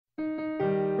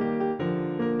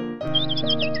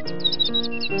Hello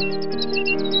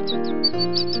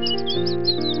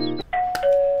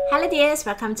dears,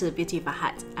 welcome to Beauty of a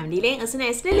Heart. I'm Lilian, also known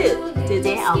as Lulu.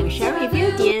 Today I'll be sharing with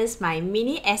you dears my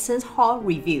mini essence haul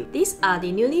review. These are the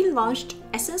newly launched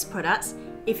essence products.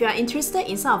 If you are interested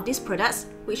in some of these products,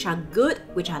 which are good,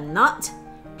 which are not,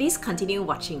 please continue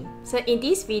watching. So in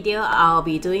this video, I'll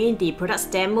be doing the products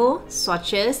demo,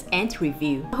 swatches and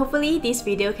review. Hopefully this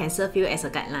video can serve you as a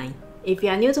guideline. If you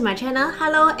are new to my channel,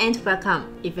 hello and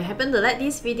welcome. If you happen to like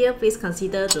this video, please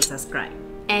consider to subscribe.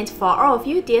 And for all of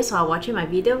you dears who are watching my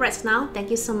video right now,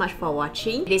 thank you so much for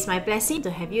watching. It is my blessing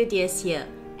to have you dears here.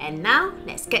 And now,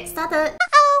 let's get started!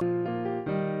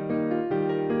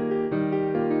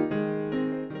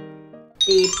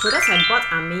 The products I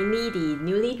bought are mainly the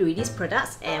newly released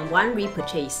products and one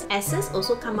repurchase. Essence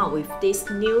also come out with this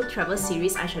new travel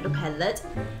series eyeshadow palette,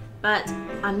 but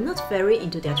I'm not very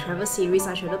into their travel series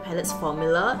eyeshadow palettes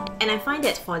formula, and I find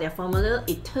that for their formula,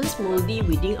 it turns moldy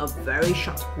within a very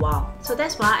short while. So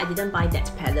that's why I didn't buy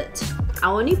that palette. I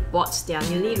only bought their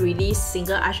newly released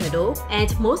single eyeshadow,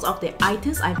 and most of the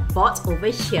items I bought over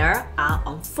here are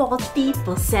on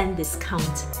 40%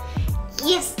 discount.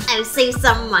 Yes, I've saved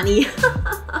some money!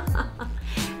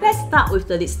 Let's start with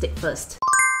the lipstick first.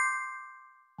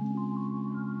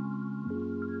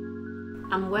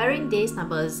 I'm wearing this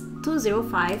number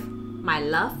 205, My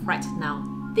Love, right now.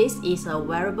 This is a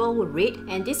wearable red,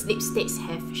 and these lipsticks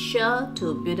have sheer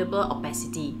to buildable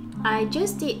opacity. I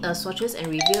just did a swatches and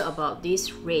review about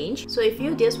this range, so if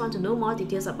you just want to know more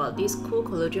details about these cool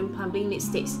collagen plumping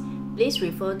lipsticks, please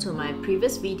refer to my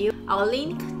previous video. I'll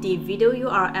link the video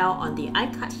URL on the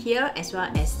iCard here as well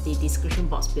as the description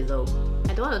box below.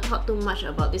 I don't want to talk too much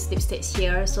about these lipsticks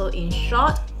here, so in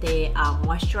short, they are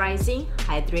moisturizing,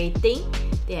 hydrating,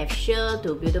 they have sheer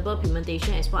to buildable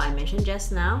pigmentation as what I mentioned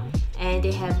just now, and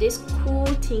they have this cool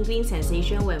tingling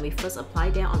sensation when we first apply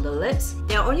them on the lips.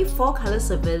 There are only 4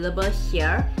 colors available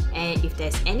here, and if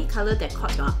there's any color that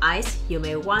caught your eyes, you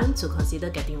may want to consider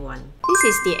getting one. This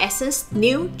is the Essence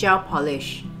New Gel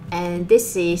Polish, and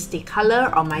this is the color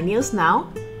of my nails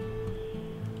now.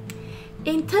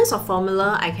 In terms of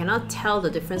formula, I cannot tell the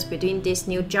difference between this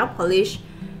new gel polish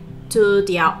to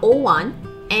their old one,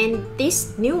 and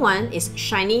this new one is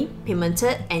shiny,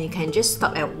 pigmented, and you can just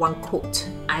stop at one coat.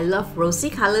 I love rosy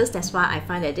colors, that's why I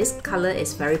find that this color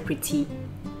is very pretty.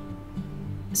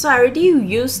 So I already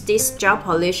used this gel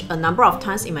polish a number of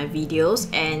times in my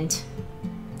videos, and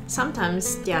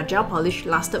sometimes their gel polish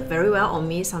lasted very well on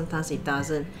me, sometimes it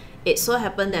doesn't. It so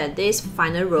happened that this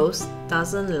final rose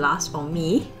doesn't last on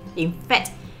me. In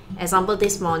fact, example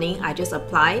this morning, I just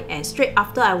applied and straight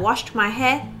after I washed my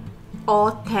hair,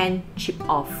 all 10 chipped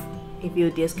off. If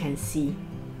you just can see.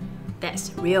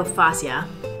 That's real fast, yeah.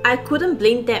 I couldn't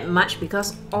blame that much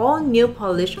because all nail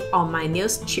polish on my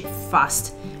nails chip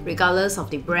fast, regardless of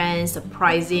the brands, the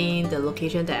pricing, the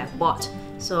location that I bought.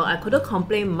 So I couldn't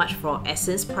complain much for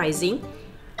Essence pricing.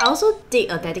 I also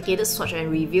did a dedicated swatch and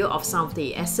review of some of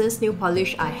the Essence nail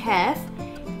polish I have.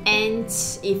 And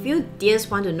if you just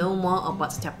want to know more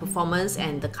about their performance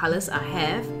and the colors I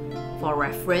have, for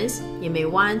reference, you may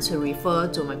want to refer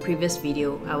to my previous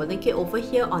video. I will link it over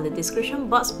here on the description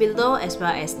box below as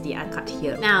well as the iCard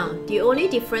here. Now, the only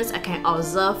difference I can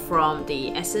observe from the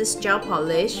Essence Gel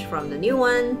Polish from the new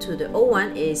one to the old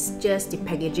one is just the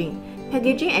packaging.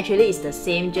 Packaging actually is the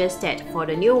same, just that for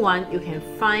the new one, you can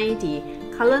find the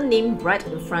color name right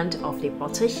in front of the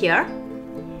bottle here,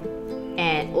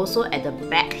 and also at the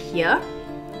back here,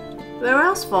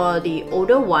 whereas for the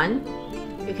older one,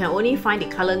 you can only find the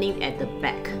color name at the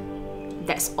back.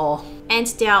 That's all. And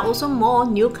there are also more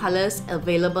new colors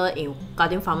available in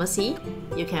Guardian Pharmacy.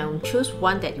 You can choose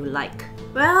one that you like.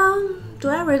 Well, do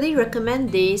I really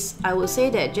recommend this? I would say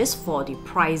that just for the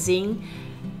pricing,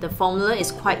 the formula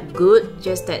is quite good,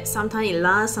 just that sometimes it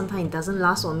lasts, sometimes it doesn't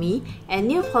last on me. And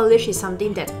nail polish is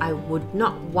something that I would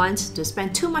not want to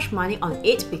spend too much money on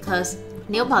it because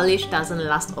nail polish doesn't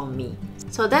last on me.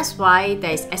 So that's why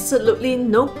there is absolutely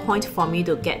no point for me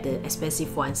to get the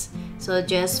expensive ones. So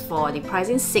just for the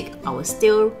pricing sake, I will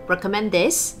still recommend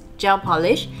this gel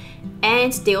polish.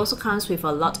 And they also comes with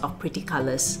a lot of pretty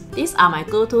colors. These are my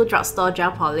go-to drugstore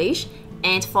gel polish.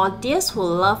 And for those who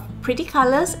love pretty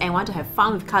colors and want to have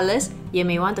fun with colors, you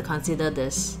may want to consider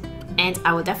this. And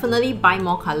I will definitely buy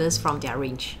more colors from their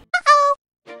range.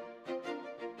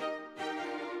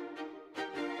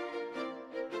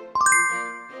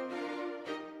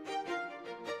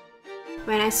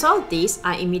 When I saw this,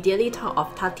 I immediately thought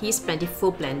of Tati's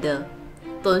Plentiful Blender.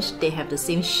 Don't they have the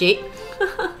same shape?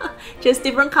 Just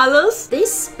different colors.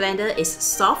 This blender is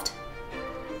soft,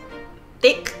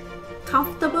 thick,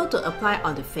 comfortable to apply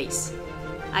on the face.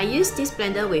 I use this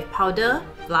blender with powder,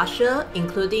 blusher,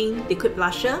 including liquid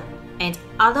blusher, and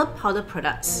other powder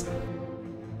products.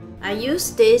 I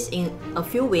use this in a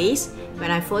few ways. When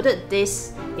I folded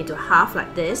this into half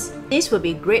like this, this will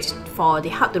be great for the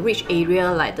hard to reach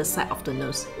area like the side of the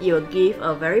nose. It will give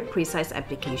a very precise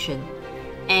application.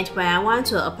 And when I want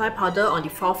to apply powder on the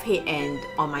forehead and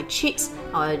on my cheeks,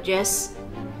 I'll just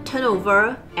turn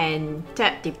over and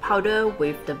tap the powder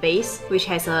with the base, which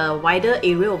has a wider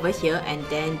area over here, and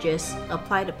then just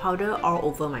apply the powder all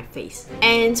over my face.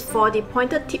 And for the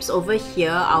pointed tips over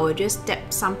here, I will just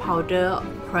tap some powder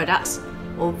products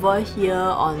over here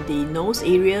on the nose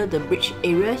area, the bridge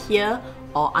area here,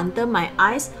 or under my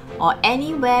eyes, or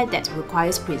anywhere that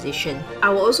requires precision. I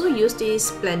will also use this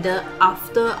blender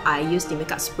after I use the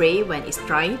makeup spray when it's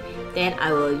drying. Then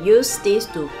I will use this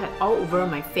to pat all over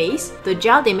my face to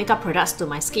gel the makeup products to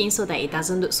my skin so that it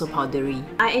doesn't look so powdery.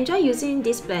 I enjoy using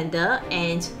this blender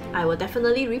and I will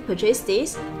definitely repurchase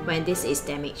this when this is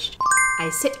damaged. I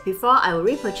said before I will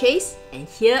repurchase, and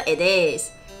here it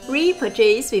is!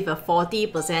 Repurchase with a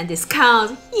 40%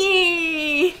 discount!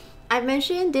 Yay! I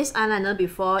mentioned this eyeliner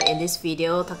before in this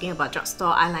video talking about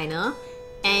drugstore eyeliner,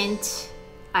 and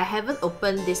I haven't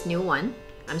opened this new one.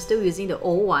 I'm still using the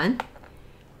old one.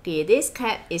 Okay, this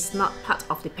cap is not part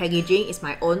of the packaging, it's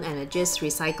my own, and I'm just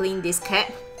recycling this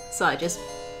cap. So I just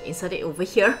insert it over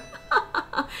here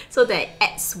so that it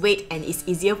adds weight and it's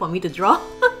easier for me to draw.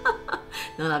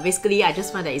 No, basically I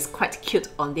just find that it's quite cute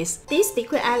on this. This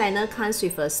liquid eyeliner comes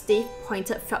with a stiff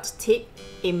pointed felt tip.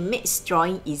 It makes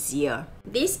drawing easier.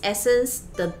 This Essence,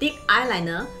 the deep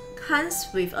eyeliner, comes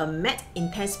with a matte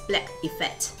intense black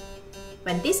effect.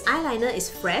 When this eyeliner is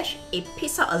fresh, it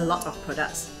picks out a lot of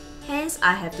products. Hence,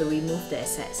 I have to remove the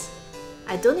excess.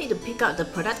 I don't need to pick out the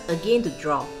product again to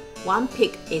draw. One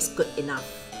pick is good enough.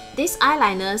 This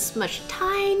eyeliner smudges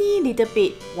tiny little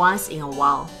bit once in a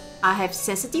while. I have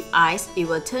sensitive eyes, it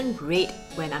will turn red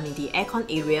when I'm in the aircon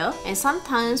area, and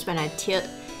sometimes when I tilt,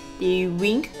 the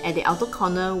wing at the outer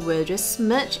corner will just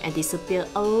smudge and disappear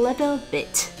a little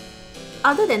bit.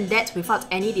 Other than that, without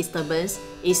any disturbance,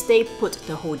 it stays put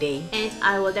the whole day. And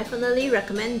I will definitely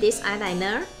recommend this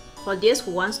eyeliner for those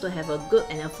who wants to have a good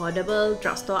and affordable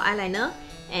drugstore eyeliner,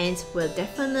 and will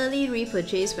definitely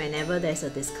repurchase whenever there's a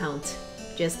discount,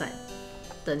 just like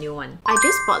the new one. I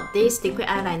just bought this liquid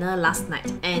eyeliner last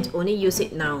night and only use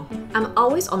it now. I'm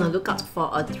always on the lookout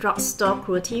for a drugstore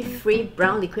cruelty-free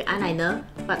brown liquid eyeliner,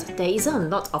 but there isn't a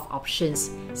lot of options.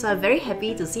 So I'm very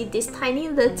happy to see this tiny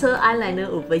little eyeliner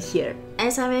over here.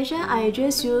 As I mentioned, I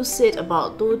just used it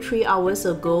about 2-3 hours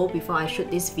ago before I shoot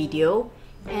this video.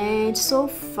 And so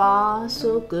far,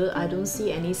 so good. I don't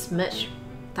see any smudge,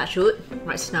 touch wood,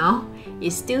 right now.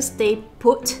 It still stays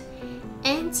put.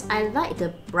 And I like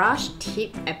the brush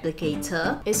tip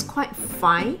applicator. It's quite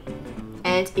fine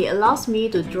and it allows me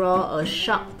to draw a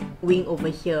sharp wing over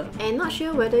here. And not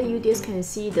sure whether you guys can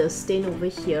see the stain over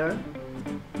here.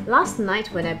 Last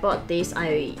night when I bought this,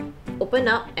 I opened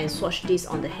up and swatched this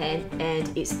on the hand,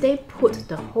 and it stayed put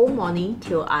the whole morning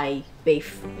till I bathe.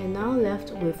 And now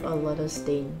left with a lot of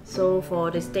stain. So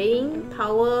for the staying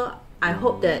power, I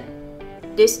hope that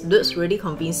this looks really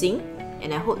convincing.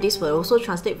 And I hope this will also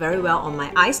translate very well on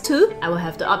my eyes too. I will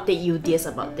have to update you dears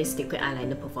about this liquid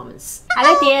eyeliner performance.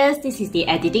 Hello dears, this is the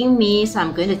editing me, so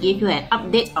I'm going to give you an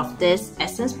update of this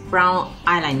Essence Brown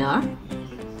eyeliner,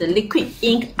 the liquid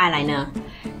ink eyeliner.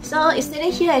 So it's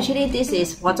stated here actually this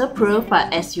is waterproof,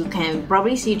 but as you can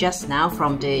probably see just now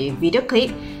from the video clip,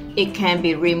 it can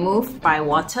be removed by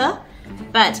water,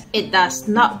 but it does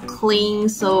not clean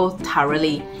so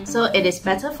thoroughly. So it is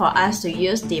better for us to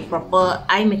use the proper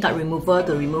eye makeup remover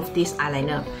to remove this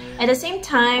eyeliner. At the same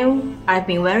time, I've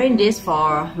been wearing this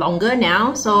for longer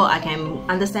now, so I can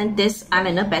understand this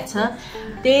eyeliner better.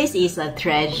 This is a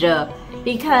treasure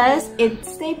because it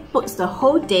stays put the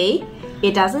whole day.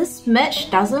 It doesn't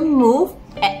smudge, doesn't move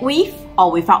with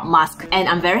or without mask, and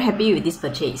I'm very happy with this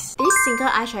purchase. These single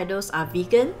eyeshadows are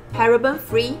vegan, paraben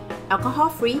free, alcohol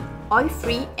free, oil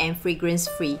free, and fragrance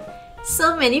free.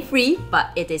 So many free, but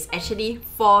it is actually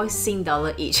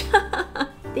 $4 each.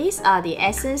 These are the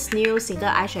Essence new single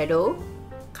eyeshadow.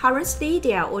 Currently,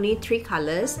 there are only 3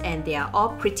 colors and they are all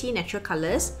pretty natural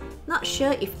colors. Not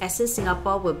sure if Essence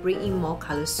Singapore will bring in more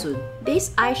colors soon.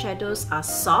 These eyeshadows are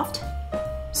soft,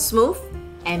 smooth,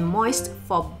 and moist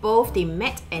for both the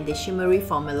matte and the shimmery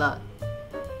formula.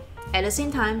 At the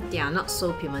same time, they are not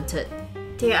so pigmented.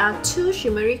 There are 2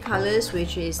 shimmery colors,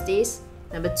 which is this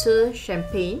number 2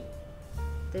 champagne,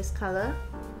 this color,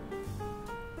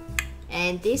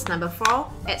 and this number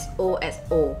 4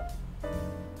 XOXO.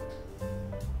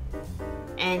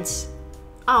 And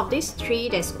Out of these three,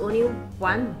 there's only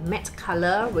one matte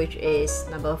color, which is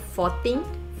number 14,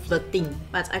 Flirting.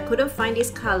 But I couldn't find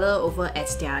this color over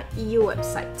at their EU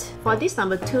website. For this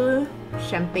number 2,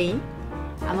 Champagne,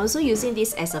 I'm also using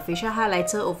this as a facial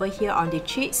highlighter over here on the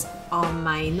cheeks, on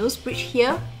my nose bridge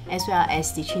here, as well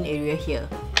as the chin area here.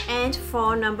 And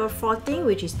for number 14,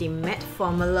 which is the matte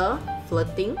formula,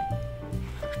 Flirting,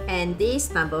 and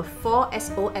this number 4,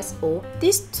 SOSO,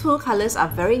 these two colors are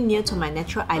very near to my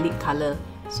natural eyelid color,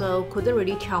 so couldn't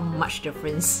really tell much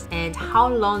difference and how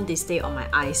long they stay on my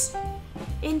eyes.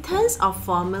 In terms of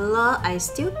formula, I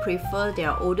still prefer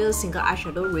their older single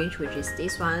eyeshadow range, which is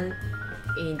this one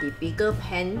in the bigger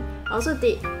pan. I also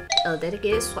did a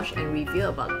dedicated swatch and review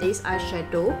about this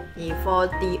eyeshadow. For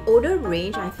the older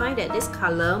range, I find that this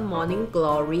color, Morning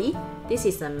Glory, this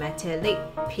is a metallic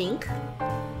pink.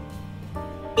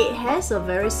 It has a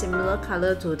very similar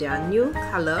color to their new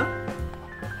color,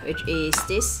 which is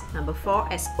this number 4,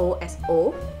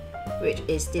 SOSO, which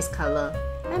is this color.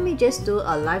 Let me just do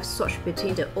a live swatch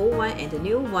between the old one and the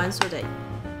new one so that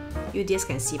you just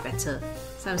can see better.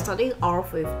 So I'm starting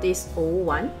off with this old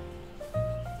one,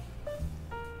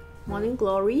 Morning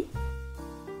Glory.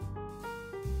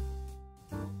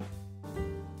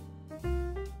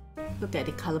 Look at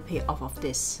the color payoff of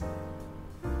this.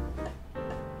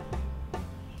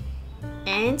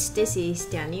 And this is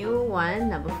their new one,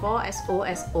 number 4,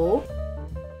 SOSO.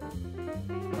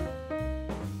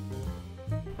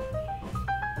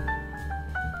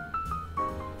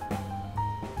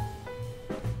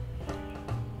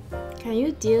 Can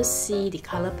you dear see the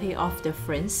color payoff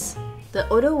difference? The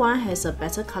older one has a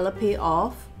better color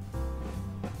payoff.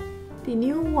 The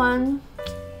new one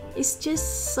is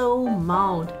just so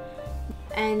mild.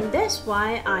 And that's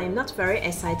why I'm not very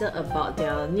excited about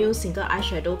their new single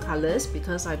eyeshadow colors,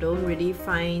 because I don't really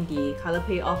find the color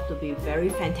payoff to be very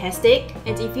fantastic.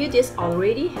 And if you just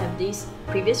already have this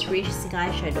previous range single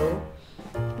eyeshadow,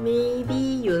 maybe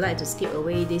you like to skip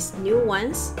away these new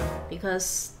ones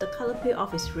because the color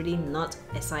payoff is really not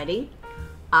exciting,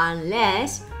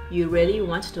 unless you really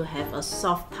want to have a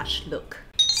soft touch look.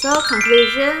 So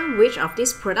conclusion, which of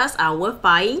these products are worth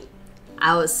buying?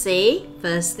 I would say,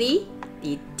 firstly,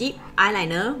 the deep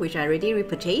eyeliner, which I already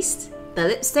repurchased. The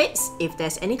lipsticks, if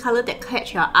there's any color that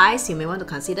catch your eyes, you may want to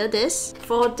consider this.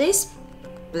 For this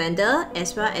blender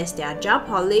as well as their gel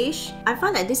polish, I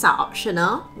find that these are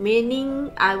optional,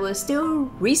 meaning I will still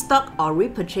restock or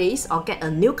repurchase or get a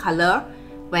new color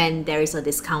when there is a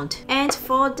discount. And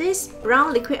for this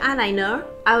brown liquid eyeliner,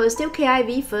 I will still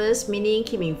KIV first, meaning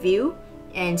keep in view.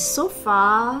 And so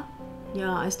far,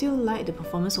 yeah, I still like the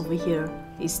performance over here.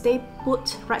 It stay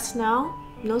put right now,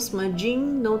 no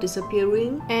smudging, no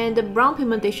disappearing, and the brown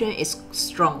pigmentation is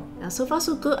strong. Now so far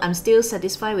so good, I'm still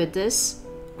satisfied with this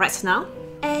right now.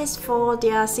 As for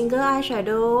their single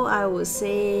eyeshadow, I would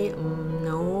say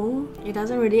no, it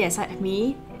doesn't really excite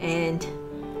me. And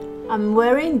I'm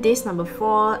wearing this number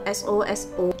 4,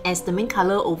 SOSO, as the main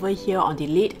color over here on the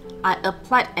lid. I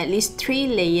applied at least 3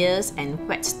 layers and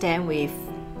wet them with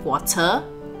water.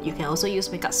 You can also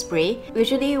use makeup spray.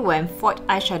 Usually when foiled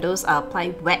eyeshadows are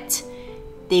applied wet,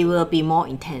 they will be more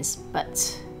intense,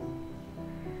 but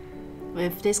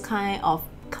with this kind of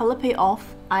color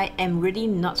payoff, I am really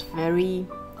not very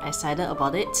excited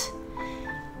about it.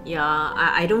 Yeah,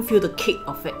 I don't feel the kick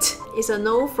of it. It's a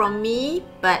no from me,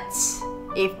 but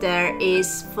if there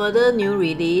is further new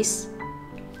release,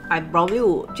 I probably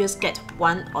will just get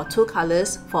 1 or 2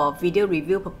 colors for video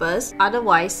review purpose.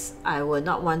 Otherwise, I will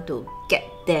not want to get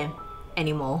them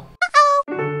anymore.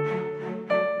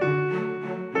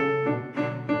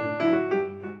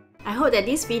 I hope that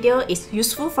this video is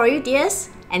useful for you dears.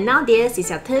 And now dears, it's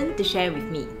your turn to share with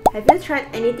me. Have you tried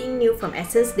anything new from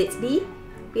Essence lately?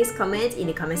 Please comment in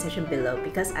the comment section below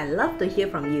because I love to hear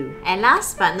from you. And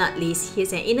last but not least,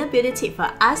 here's an inner beauty tip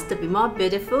for us to be more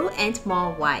beautiful and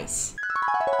more wise.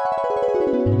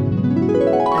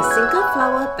 A single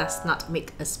flower does not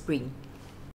make a spring.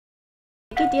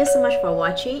 Thank you dear so much for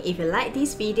watching. If you like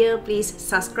this video, please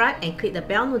subscribe and click the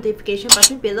bell notification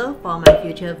button below for my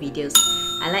future videos.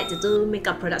 I like to do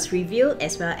makeup products review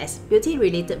as well as beauty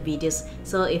related videos.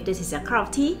 So if this is your cup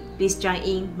of tea, please join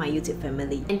in my YouTube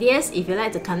family. And yes, if you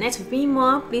like to connect with me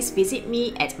more, please visit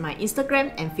me at my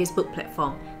Instagram and Facebook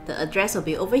platform. The address will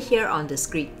be over here on the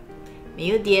screen. May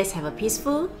you dears have a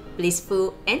peaceful,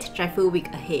 blissful and joyful week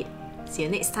ahead. See you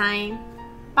next time.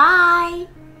 Bye!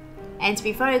 And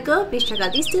before I go, please check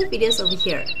out these 2 videos over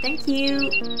here. Thank you!